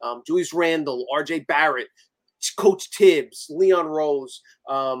attendance. Julius Randle, RJ Barrett, Coach Tibbs, Leon Rose.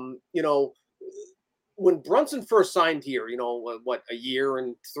 When Brunson first signed here, a year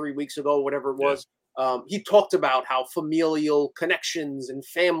and 3 weeks ago, whatever it was, he talked about how familial connections and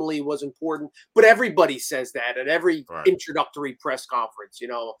family was important, but everybody says that at every introductory press conference.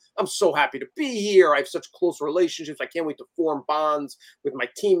 I'm so happy to be here. I have such close relationships. I can't wait to form bonds with my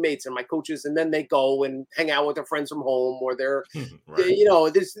teammates and my coaches. And then they go and hang out with their friends from home, or they're,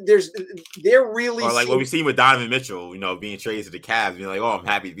 they're really, or like what we've seen with Donovan Mitchell, being traded to the Cavs, being like, "Oh, I'm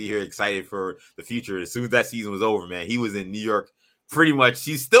happy to be here, excited for the future." As soon as that season was over, man, he was in New York. Pretty much,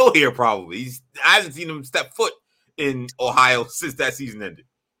 he's still here. Probably, I haven't seen him step foot in Ohio since that season ended.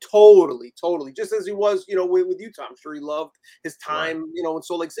 Totally. Just as he was, with Utah. I'm sure he loved his time, in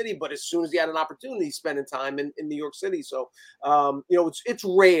Salt Lake City. But as soon as he had an opportunity, spending time in New York City. So, it's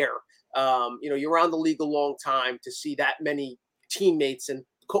rare. You're around the league a long time to see that many teammates and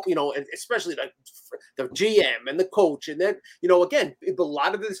especially like the GM and the coach. And then, again, a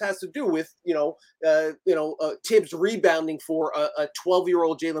lot of this has to do with, Tibbs rebounding for a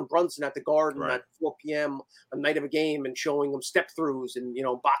 12-year-old Jalen Brunson at the Garden at 4 p.m. a night of a game, and showing him step throughs and,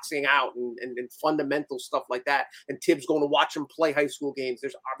 boxing out and fundamental stuff like that. And Tibbs going to watch him play high school games.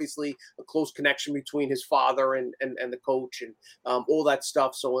 There's obviously a close connection between his father and the coach and all that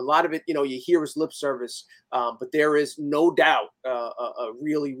stuff. So a lot of it, you hear his lip service, but there is no doubt a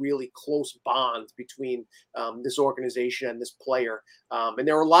really, really close bond between this organization and this player. And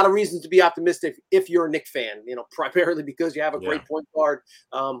there are a lot of reasons to be optimistic if you're a Knick fan, primarily because you have a great point guard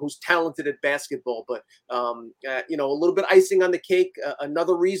who's talented at basketball. But, a little bit icing on the cake.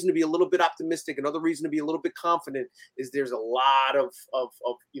 Another reason to be a little bit optimistic, another reason to be a little bit confident is there's a lot of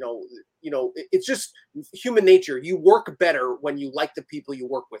it's just human nature. You work better when you like the people you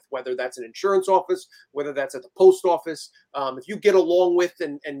work with, whether that's an insurance office, whether that's at the post office. If you get along with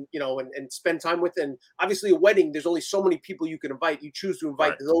and spend time with, and obviously a wedding, there's only so many people you can invite. You choose to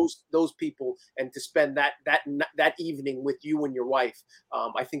invite those people and to spend that evening with you and your wife.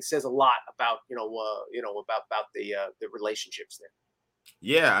 I think says a lot about about the relationships there.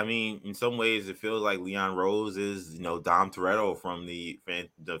 Yeah, I mean, in some ways, it feels like Leon Rose is, Dom Toretto from the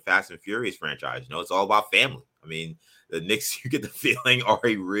Fast and Furious franchise. It's all about family. I mean, the Knicks, you get the feeling, are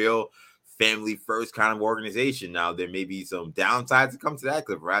a real family first kind of organization. Now, there may be some downsides that come to that,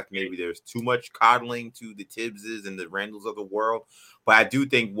 because perhaps maybe there's too much coddling to the Tibbses and the Randalls of the world. But I do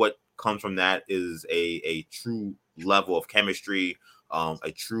think what comes from that is a true level of chemistry,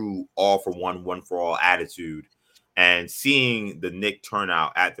 a true all for one for all attitude. And seeing the Knick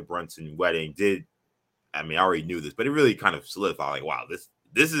turnout at the Brunson wedding I already knew this, but it really kind of solidified, like, wow,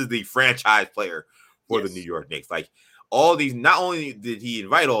 this is the franchise player for the New York Knicks. Like, all these, not only did he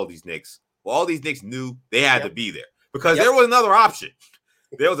invite all these Knicks, but all these Knicks knew they had to be there, because there was another option.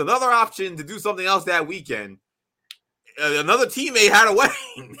 There was another option to do something else that weekend. Another teammate had a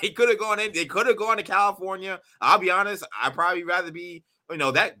wedding. They could have gone to California. I'll be honest, I'd probably rather be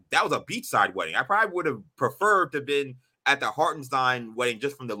that was a beachside wedding. I probably would have preferred to have been at the Hartenstein wedding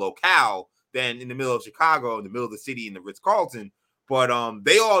just from the locale than in the middle of Chicago, in the middle of the city, in the Ritz-Carlton. But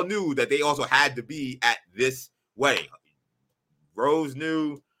they all knew that they also had to be at this wedding. Rose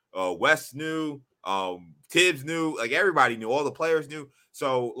knew, West knew, Tibbs knew, like everybody knew, all the players knew.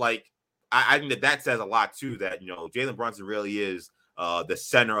 So like I think that says a lot too, that Jalen Brunson really is the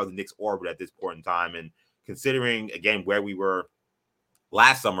center of the Knicks orbit at this point in time. And considering again where we were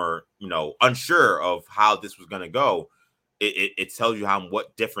last summer, unsure of how this was going to go, it tells you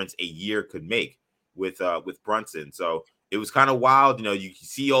what difference a year could make with Brunson. So it was kind of wild. You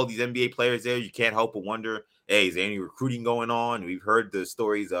see all these NBA players there. You can't help but wonder, hey, is there any recruiting going on? We've heard the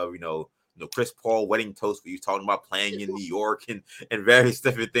stories of, Chris Paul wedding toast where he's talking about playing in New York and various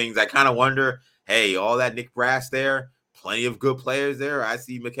different things. I kind of wonder, hey, all that Nick Brass there, plenty of good players there. I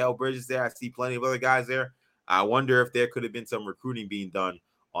see Mikal Bridges there. I see plenty of other guys there. I wonder if there could have been some recruiting being done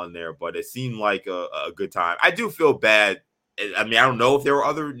on there, but it seemed like a good time. I do feel bad. I mean, I don't know if there were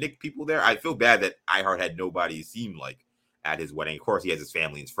other Nick people there. I feel bad that iHeart had nobody, it seemed like, at his wedding. Of course, he has his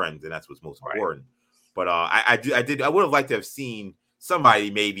family and his friends, and that's what's most important. But I would have liked to have seen somebody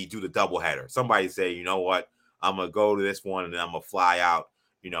maybe do the doubleheader. Somebody say, you know what, I'm gonna go to this one and then I'm gonna fly out,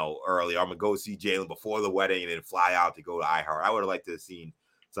 early. I'm gonna go see Jalen before the wedding and then fly out to go to iHeart. I would have liked to have seen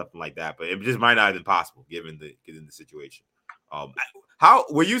something like that, but it just might not have been possible given the situation. How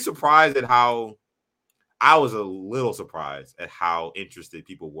were you surprised at how? I was a little surprised at how interested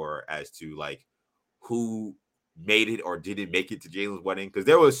people were as to like who made it or didn't make it to Jalen's wedding, because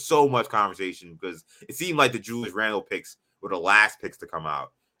there was so much conversation, because it seemed like the Julius Randle picks were the last picks to come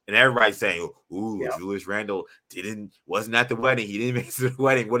out, and everybody's saying, "Ooh, yeah, Julius Randle wasn't at the wedding. He didn't make it to the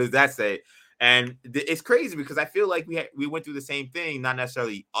wedding." What does that say? And it's crazy because I feel like we went through the same thing, not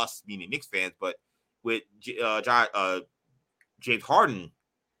necessarily us meaning Knicks fans, but with James Harden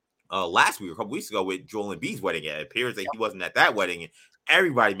last week, a couple weeks ago, with Joel Embiid's wedding. It appears that he wasn't at that wedding, and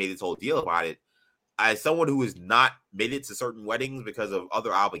everybody made this whole deal about it. As someone who has not made it to certain weddings because of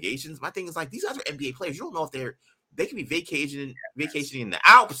other obligations, my thing is like, these other NBA players, you don't know if they could be vacationing in the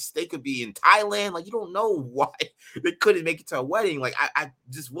Alps, they could be in Thailand. Like, you don't know why they couldn't make it to a wedding. Like, I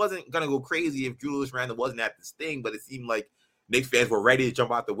just wasn't gonna go crazy if Julius Randle wasn't at this thing, but it seemed like Knicks fans were ready to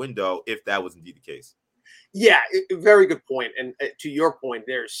jump out the window if that was indeed the case. Yeah, very good point. And to your point,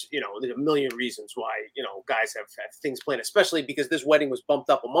 there's a million reasons why guys have things planned, especially because this wedding was bumped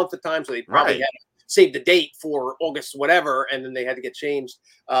up a month at time, so they probably had to save the date for August whatever, and then they had to get changed.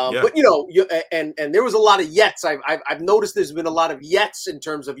 But and there was a lot of yets. I've noticed there's been a lot of yets in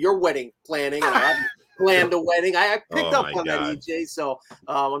terms of your wedding planning, and I haven't planned a wedding. I picked up on that, EJ. So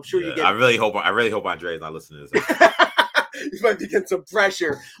I'm sure you get. I really hope Andre's not listening to this. You might be getting some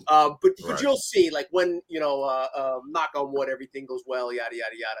pressure, but you'll see, like, when knock on wood, everything goes well, yada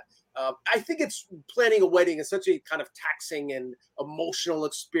yada yada. I think it's planning a wedding is such a kind of taxing and emotional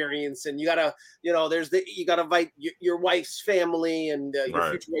experience, and you gotta invite your wife's family and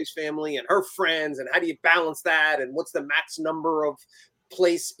your future wife's family and her friends, and how do you balance that, and what's the max number of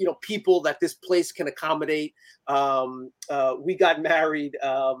people that this place can accommodate. We got married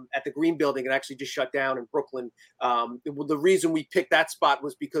at the Green Building, and actually just shut down in Brooklyn. The reason we picked that spot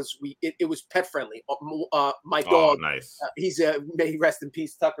was because it was pet friendly. My dog, nice. He's may he rest in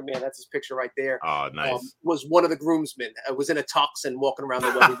peace, Tucker, man. That's his picture right there. Oh, nice. Was one of the groomsmen. Was in a tux and walking around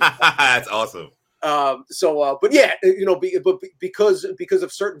the wedding. That's awesome. But yeah, because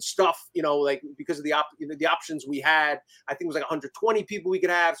of certain stuff, like because of the options we had, I think it was like 120 people we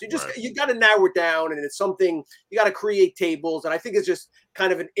could have. So you got to narrow it down, and it's something you got to create tables. And I think it's just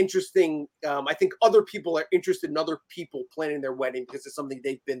kind of an interesting. I think other people are interested in other people planning their wedding because it's something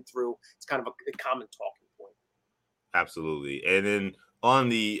they've been through. It's kind of a common talking point. Absolutely. And then on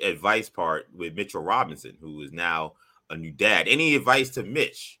the advice part with Mitchell Robinson, who is now a new dad. Any advice to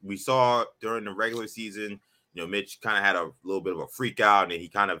Mitch? We saw during the regular season, Mitch kind of had a little bit of a freak out, and he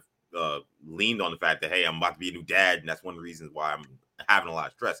kind of leaned on the fact that, hey, I'm about to be a new dad, and that's one of the reasons why I'm having a lot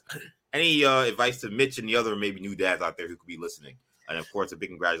of stress. Any advice to Mitch and the other maybe new dads out there who could be listening? And of course, a big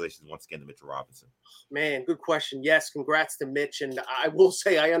congratulations once again to Mitchell Robinson. Man, good question. Yes, congrats to Mitch. And I will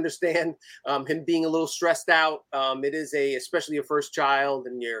say I understand him being a little stressed out. It is especially your first child,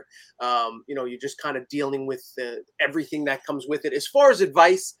 and you're just kind of dealing with everything that comes with it. As far as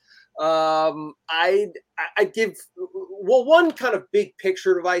advice, I give one kind of big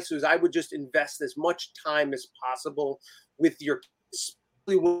picture advice is I would just invest as much time as possible with your kids,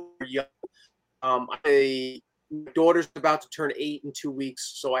 especially when you're young. My daughter's about to turn 8 in 2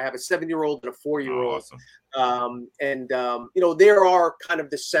 weeks, so I have a 7-year-old and a 4-year-old. Awesome. They are kind of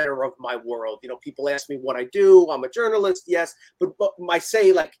the center of my world. People ask me what I do. I'm a journalist, yes, but I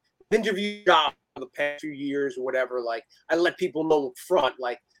say like interview job for the past few years or whatever. Like I let people know up front,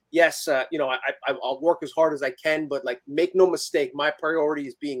 like yes, I'll work as hard as I can, but like make no mistake, my priority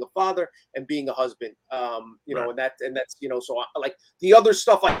is being a father and being a husband. And that's so like the other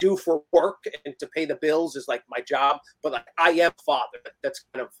stuff I do for work and to pay the bills is like my job, but like I am a father. That's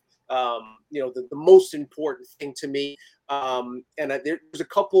kind of the most important thing to me. There's a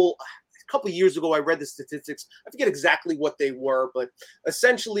couple years ago, I read the statistics. I forget exactly what they were, but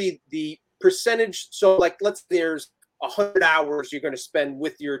essentially the percentage. So like, there's 100 hours you're going to spend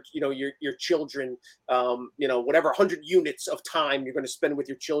with your children, whatever 100 units of time you're going to spend with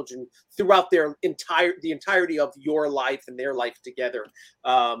your children throughout the entirety of your life and their life together.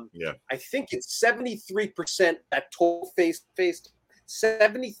 I think it's 73% that total face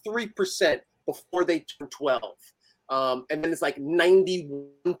 73% before they turn 12. And then it's like 91%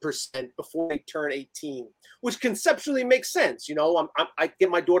 before they turn 18, which conceptually makes sense. I get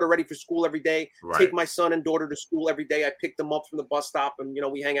my daughter ready for school every day, take my son and daughter to school every day. I pick them up from the bus stop and,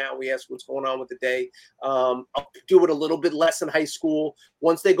 we hang out, we ask what's going on with the day. I'll do it a little bit less in high school.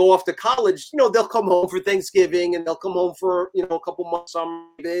 Once they go off to college, they'll come home for Thanksgiving and they'll come home for, a couple months,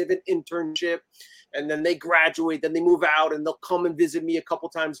 they have an internship, and then they graduate, then they move out and they'll come and visit me a couple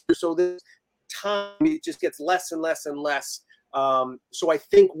times. So this time, it just gets less and less and less. So I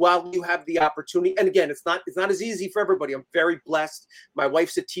think while you have the opportunity, and again, it's not as easy for everybody. I'm very blessed. My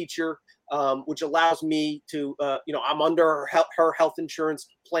wife's a teacher, which allows me to, I'm under her health insurance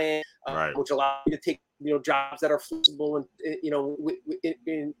plan, which allows me to take, jobs that are flexible and,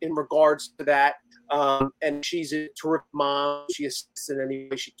 in regards to that. And she's a terrific mom. She assists in any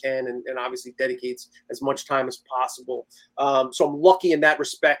way she can and obviously dedicates as much time as possible. So I'm lucky in that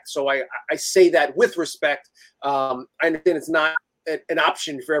respect. So I say that with respect. I understand it's not an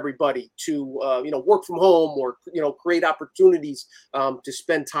option for everybody to, work from home or, create opportunities to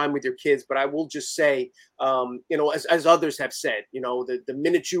spend time with your kids. But I will just say, as others have said, the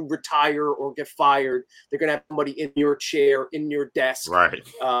minute you retire or get fired, they're going to have somebody in your chair, in your desk,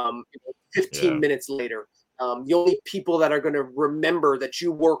 15 minutes later. The only people that are going to remember that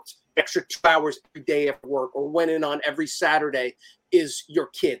you worked extra 2 hours every day at work or went in on every Saturday is your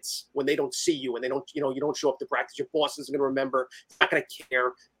kids when they don't see you and they don't, you don't show up to practice. Your boss isn't going to remember. He's not going to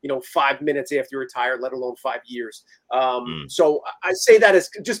care, 5 minutes after you retire, let alone 5 years. So I say that as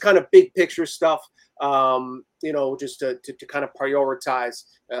just kind of big picture stuff, just to kind of prioritize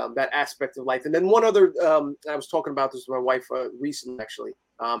that aspect of life. And then one other, I was talking about this with my wife recently, actually.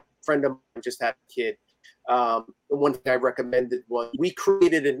 A friend of mine just had a kid. The one thing I recommended was we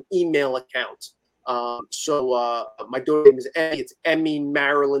created an email account. So my daughter's name is Emmy. It's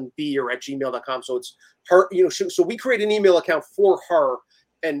emmymarilynbeer@gmail.com. So it's her, so we created an email account for her.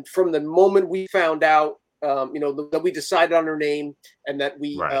 And from the moment we found out, that we decided on her name and that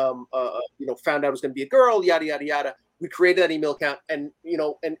we, found out it was going to be a girl, yada, yada, yada. We created that email account and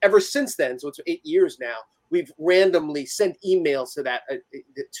ever since then, so it's 8 years now, we've randomly sent emails to that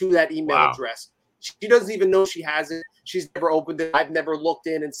email address. She doesn't even know she has it. She's never opened it. I've never looked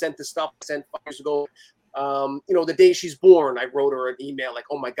in and sent the stuff I sent 5 years ago. The day she's born, I wrote her an email like,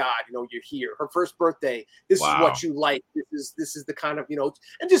 "Oh my God, you're here." Her first birthday. This is what you like. This is the kind of,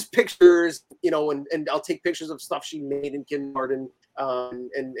 and just pictures, and I'll take pictures of stuff she made in kindergarten.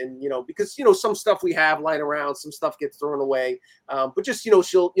 Because some stuff we have lying around, some stuff gets thrown away. But just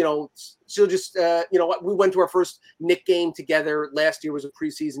she'll just we went to our first Knick game together. Last year was a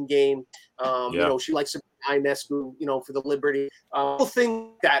preseason game. She likes Ionescu, for the Liberty.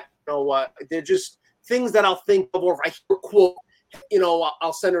 Thing that they're just things that I'll think of, or if I hear a quote,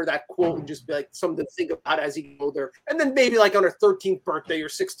 I'll send her that quote and just be like something to think about as you go there. And then maybe like on her 13th birthday or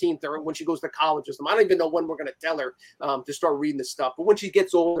 16th or when she goes to college or something. I don't even know when we're going to tell her to start reading this stuff. But when she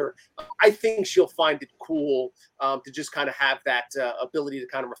gets older, I think she'll find it cool to just kind of have that ability to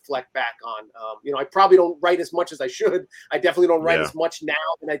kind of reflect back on. I probably don't write as much as I should. I definitely don't write as much now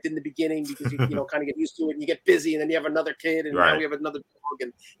than I did in the beginning because you kind of get used to it and you get busy and then you have another kid and now we have another dog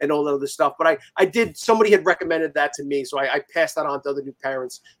and all that other stuff. But I did, somebody had recommended that to me. So I passed that on to other new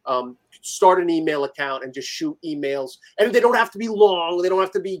parents. Start an email account and just shoot emails. And they don't have to be long. They don't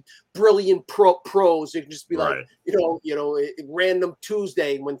have to be brilliant prose. It can just be like, random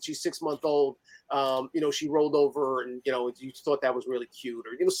Tuesday when she's 6 months old. She rolled over and, you thought that was really cute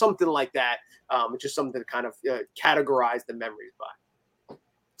or, something like that. It's just something to kind of categorize the memories by.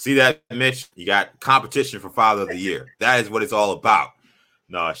 See that, Mitch? You got competition for Father of the Year. That is what it's all about.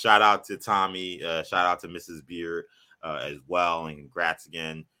 No, shout out to Tommy. Shout out to Mrs. Beard as well. And congrats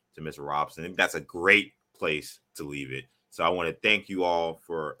again to Mr. Robson. I think that's a great place to leave it. So I want to thank you all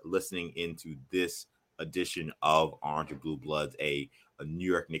for listening into this edition of Orange and Blue Bloods, a New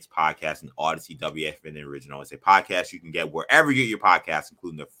York Knicks podcast, an Odyssey WFN original. It's a podcast you can get wherever you get your podcasts,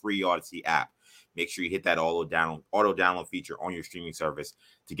 including the free Odyssey app. Make sure you hit that auto download feature on your streaming service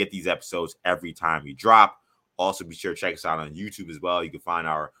to get these episodes every time we drop. Also, be sure to check us out on YouTube as well. You can find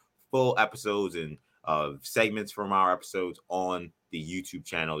our full episodes and segments from our episodes on the YouTube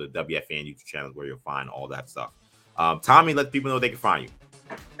channel, the WFN YouTube channel, where you'll find all that stuff. Tommy, let people know they can find you.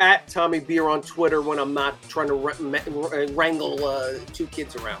 At Tommy Beer on Twitter when I'm not trying to wrangle two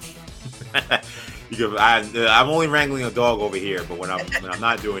kids around. I'm only wrangling a dog over here, but when I'm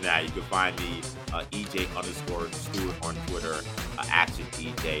not doing that, you can find me EJ_Stewart on Twitter, Action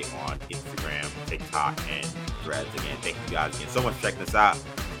EJ on Instagram, TikTok, and Threads. Again, thank you guys again so much for checking us out.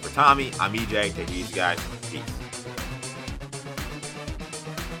 For Tommy, I'm EJ. Take it easy, guys.